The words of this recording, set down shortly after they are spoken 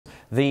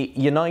The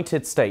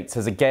United States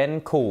has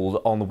again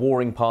called on the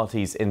warring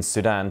parties in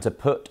Sudan to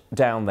put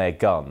down their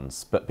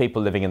guns, but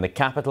people living in the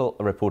capital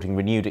are reporting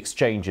renewed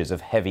exchanges of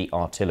heavy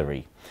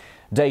artillery.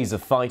 Days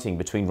of fighting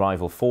between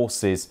rival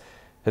forces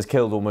has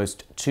killed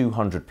almost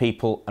 200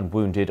 people and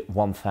wounded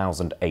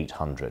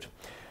 1,800.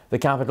 The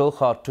capital,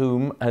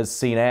 Khartoum, has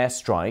seen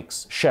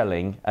airstrikes,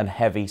 shelling and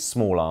heavy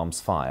small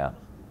arms fire.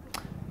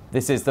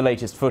 This is the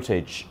latest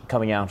footage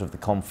coming out of the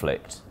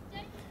conflict,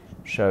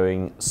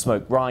 showing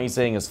smoke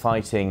rising as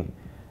fighting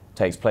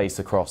takes place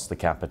across the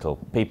capital.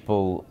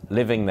 People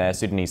living there,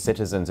 Sudanese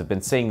citizens, have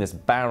been seeing this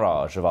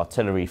barrage of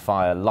artillery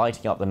fire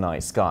lighting up the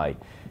night sky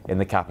in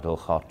the capital,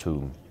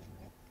 Khartoum.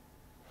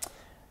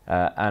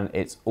 And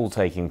it's all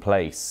taking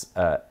place.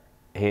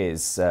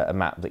 Here's a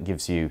map that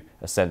gives you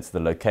a sense of the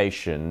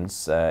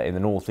locations in the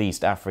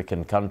northeast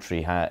African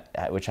country,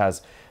 which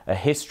has a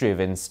history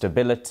of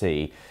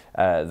instability.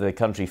 The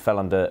country fell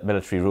under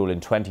military rule in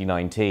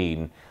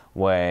 2019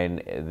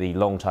 when the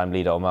long-time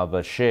leader Omar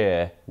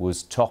Bashir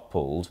was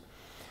toppled.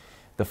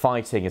 The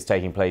fighting is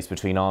taking place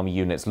between army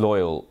units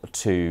loyal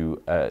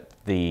to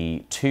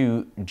the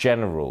two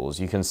generals.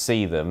 You can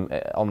see them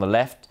on the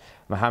left.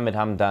 Mohamed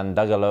Hamdan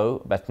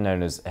Dagalo, better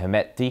known as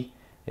Hemeti,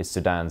 is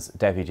Sudan's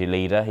deputy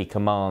leader. He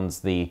commands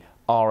the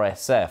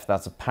RSF,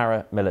 that's a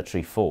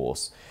paramilitary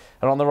force.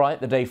 And on the right,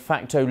 the de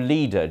facto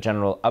leader,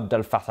 General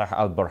Abdel Fattah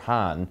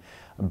al-Burhan,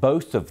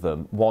 both of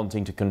them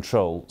wanting to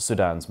control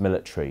Sudan's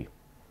military.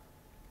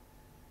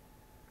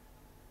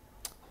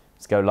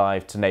 Let's go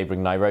live to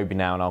neighbouring Nairobi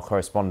now, and our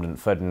correspondent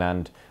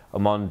Ferdinand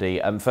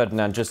Omondi.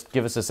 Ferdinand, just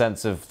give us a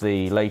sense of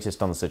the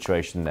latest on the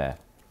situation there.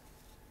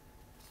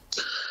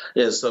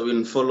 Yes, I've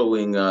been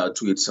following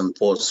tweets and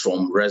posts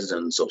from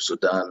residents of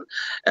Sudan,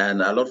 and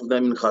a lot of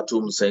them in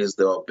Khartoum says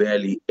they are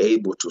barely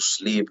able to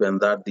sleep and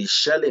that the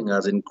shelling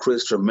has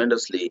increased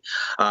tremendously.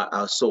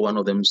 I saw one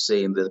of them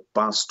say in the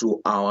past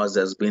 2 hours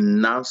there's been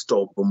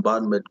non-stop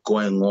bombardment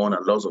going on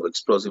and lots of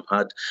explosive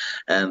hurt,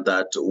 and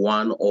that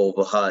one of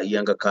her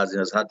younger cousins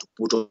has had to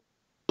put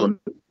on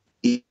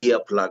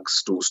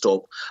earplugs to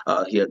stop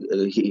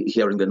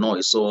hearing the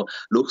noise. So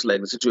looks like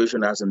the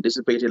situation hasn't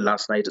dissipated.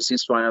 Last night, a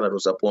ceasefire that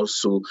was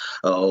supposed to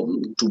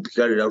be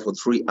carried out for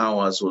 3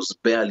 hours was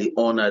barely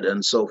honored,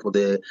 and so for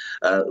the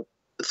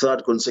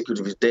third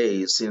consecutive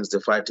day since the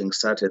fighting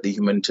started, the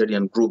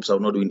humanitarian groups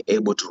have not been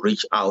able to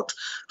reach out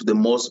to the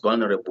most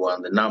vulnerable,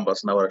 and the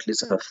numbers now are at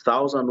least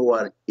 1,000 who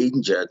are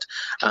injured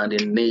and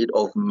in need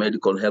of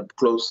medical help.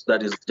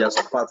 That is just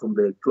apart from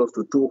the close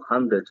to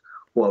 200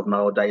 who have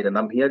now died. And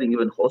I'm hearing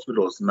even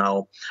hospitals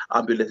now,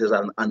 ambulances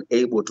are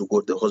unable to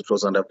go to the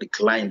hospitals and have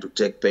declined to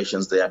take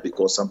patients there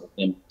because some of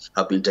them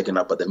have been taken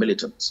up by the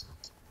militants.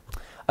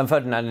 And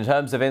Ferdinand, in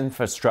terms of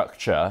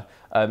infrastructure,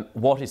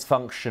 what is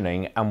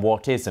functioning and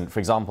what isn't? For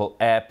example,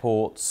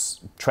 airports,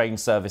 train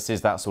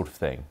services, that sort of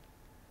thing.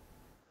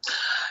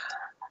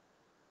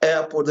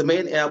 The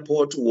main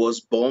airport was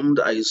bombed.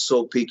 I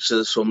saw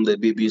pictures from the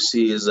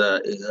BBC's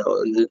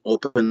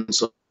open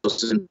source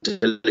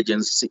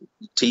intelligence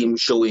team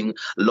showing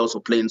lots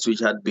of planes which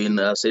had been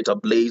set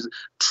ablaze.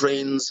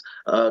 Train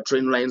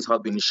lines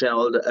have been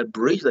shelled. A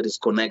bridge that is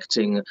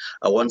connecting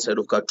one side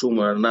of Khartoum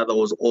and another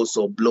was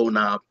also blown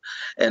up.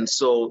 And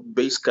so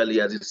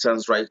basically, as it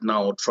stands right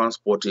now,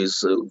 transport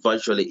is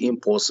virtually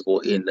impossible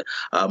in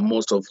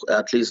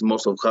at least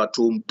most of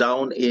Khartoum.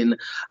 Down in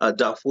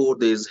Darfur,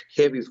 there's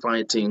heavy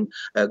fighting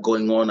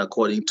going on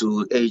according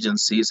to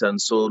agencies, and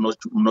so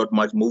not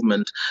much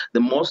movement. The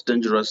most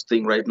dangerous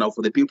thing right now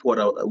for the people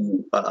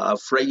who are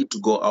afraid to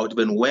go out,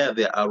 even where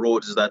there are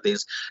roads, is that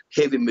there's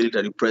heavy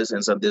military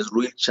presence and there's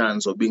real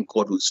chance of being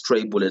caught with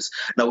stray bullets.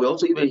 Now, we're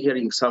also even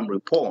hearing some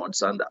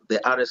reports, and the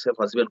RSF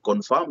has even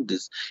confirmed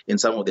this in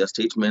some of their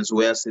statements,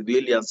 where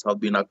civilians have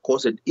been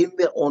accosted in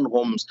their own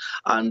homes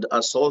and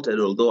assaulted.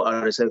 Although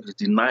RSF is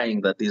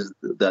denying that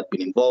they've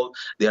been involved,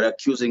 they are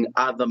accusing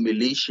other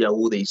militia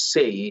who they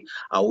say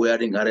are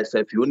wearing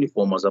RSF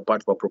uniform as a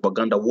part of a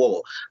propaganda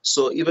war.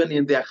 So even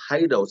in their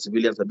hideouts,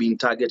 civilians are being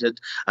targeted,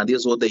 and this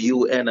is what the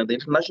UN and the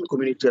international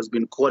community has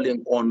been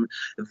calling on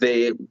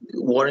the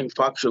warring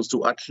factions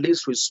to at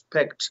least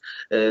respect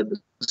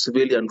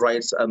civilian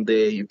rights and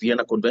the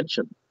Vienna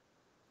Convention.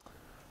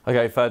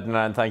 OK,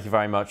 Ferdinand, thank you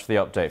very much for the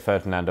update.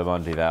 Ferdinand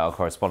Omondi there, our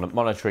correspondent,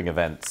 monitoring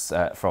events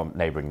from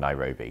neighbouring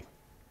Nairobi.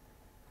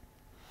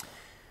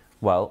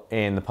 Well,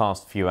 in the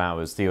past few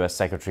hours, the US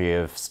Secretary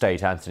of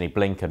State Antony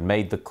Blinken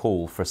made the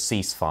call for a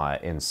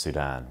ceasefire in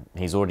Sudan.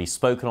 He's already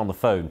spoken on the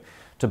phone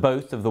to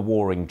both of the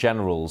warring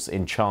generals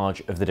in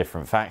charge of the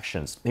different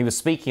factions. He was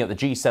speaking at the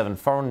G7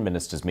 foreign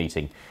ministers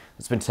meeting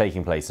that's been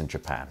taking place in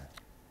Japan.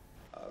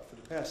 For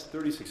the past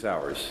 36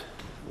 hours,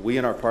 we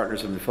and our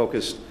partners have been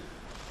focused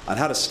on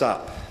how to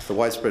stop the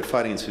widespread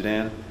fighting in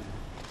Sudan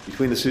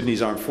between the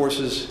Sudanese armed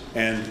forces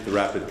and the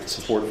rapid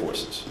support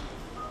forces.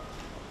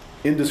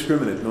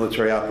 Indiscriminate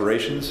military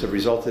operations have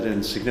resulted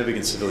in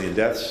significant civilian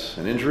deaths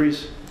and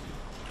injuries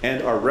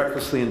and are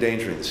recklessly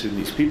endangering the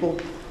Sudanese people,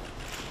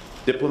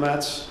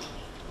 diplomats,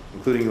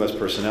 including U.S.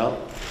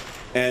 personnel,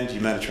 and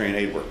humanitarian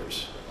aid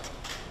workers.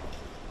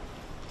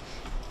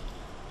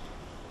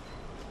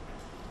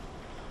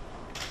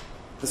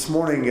 This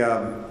morning,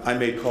 I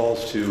made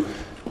calls to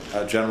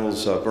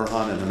Generals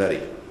Burhan and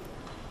Hamedi,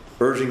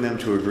 urging them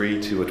to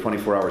agree to a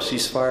 24-hour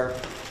ceasefire,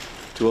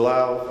 to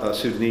allow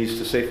Sudanese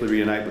to safely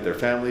reunite with their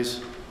families,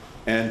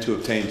 and to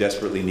obtain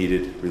desperately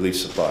needed relief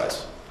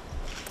supplies.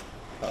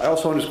 I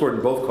also underscored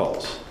in both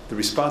calls the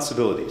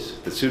responsibilities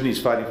that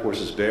Sudanese fighting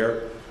forces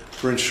bear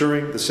for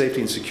ensuring the safety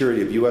and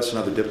security of U.S. and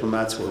other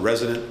diplomats who are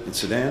resident in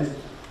Sudan,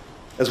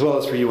 as well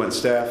as for UN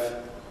staff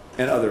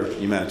and other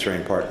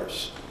humanitarian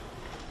partners.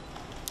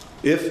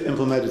 If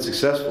implemented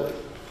successfully,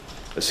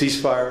 a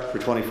ceasefire for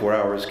 24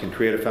 hours can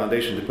create a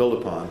foundation to build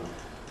upon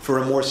for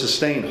a more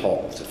sustained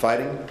halt to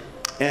fighting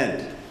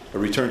and a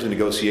return to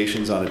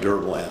negotiations on a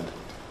durable end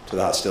to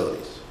the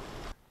hostilities.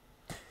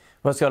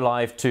 Let's go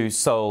live to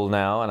Seoul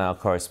now, and our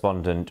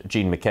correspondent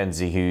Jean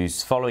McKenzie,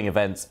 who's following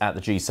events at the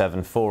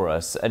G7 for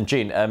us. And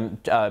Jean,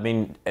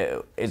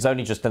 it's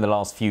only just in the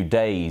last few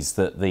days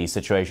that the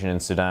situation in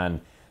Sudan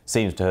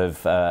seems to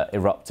have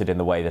erupted in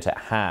the way that it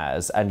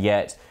has, and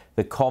yet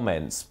the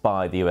comments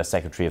by the US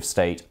Secretary of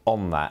State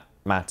on that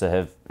matter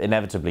have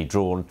inevitably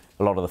drawn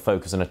a lot of the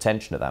focus and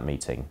attention at that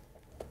meeting.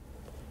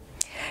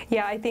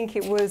 Yeah, I think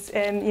it was,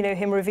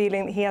 him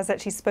revealing that he has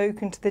actually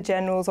spoken to the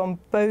generals on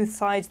both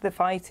sides of the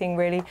fighting,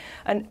 really,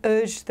 and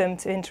urged them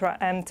to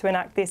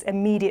enact this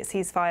immediate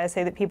ceasefire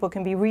so that people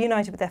can be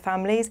reunited with their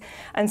families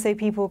and so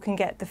people can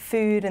get the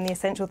food and the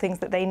essential things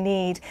that they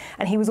need.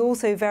 And he was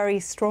also very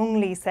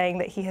strongly saying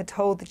that he had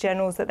told the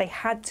generals that they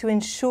had to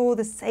ensure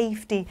the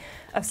safety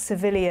of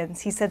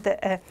civilians. He said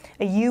that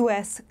a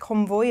US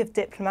convoy of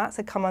diplomats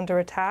had come under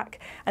attack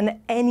and that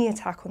any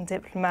attack on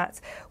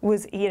diplomats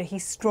was, he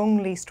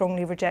strongly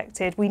rejected.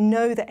 We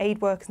know that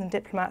aid workers and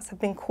diplomats have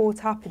been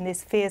caught up in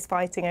this fierce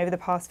fighting over the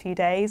past few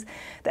days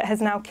that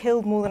has now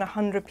killed more than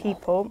 100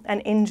 people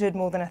and injured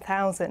more than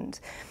 1,000.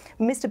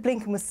 Mr.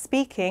 Blinken was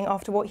speaking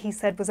after what he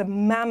said was a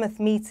mammoth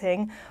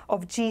meeting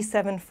of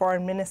G7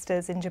 foreign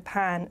ministers in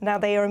Japan. Now,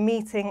 they are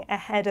meeting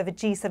ahead of a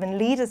G7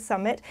 leaders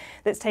summit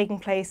that's taking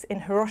place in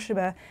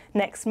Hiroshima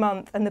next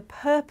month. And the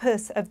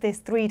purpose of this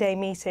three-day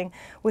meeting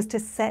was to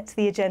set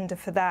the agenda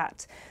for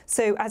that.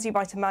 So, as you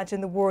might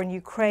imagine, the war in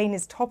Ukraine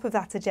is top of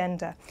that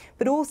agenda.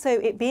 But also,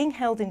 it being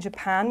held in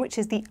Japan, which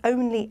is the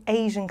only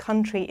Asian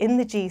country in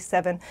the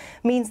G7,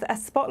 means that a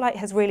spotlight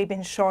has really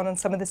been shone on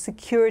some of the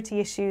security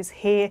issues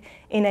here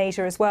in Asia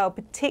as well,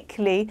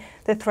 particularly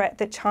the threat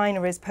that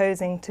China is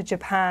posing to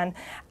Japan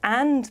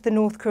and the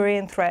North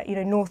Korean threat,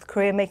 North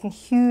Korea making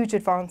huge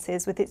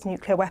advances with its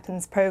nuclear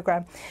weapons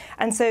program.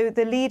 And so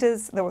the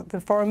leaders,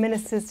 the foreign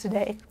ministers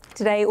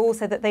today all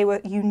said that they were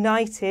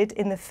united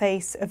in the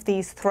face of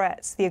these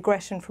threats, the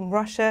aggression from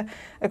Russia,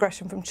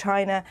 aggression from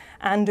China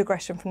and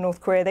aggression from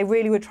North Korea. They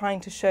really were trying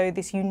to show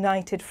this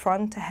united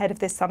front ahead of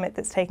this summit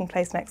that's taking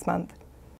place next month.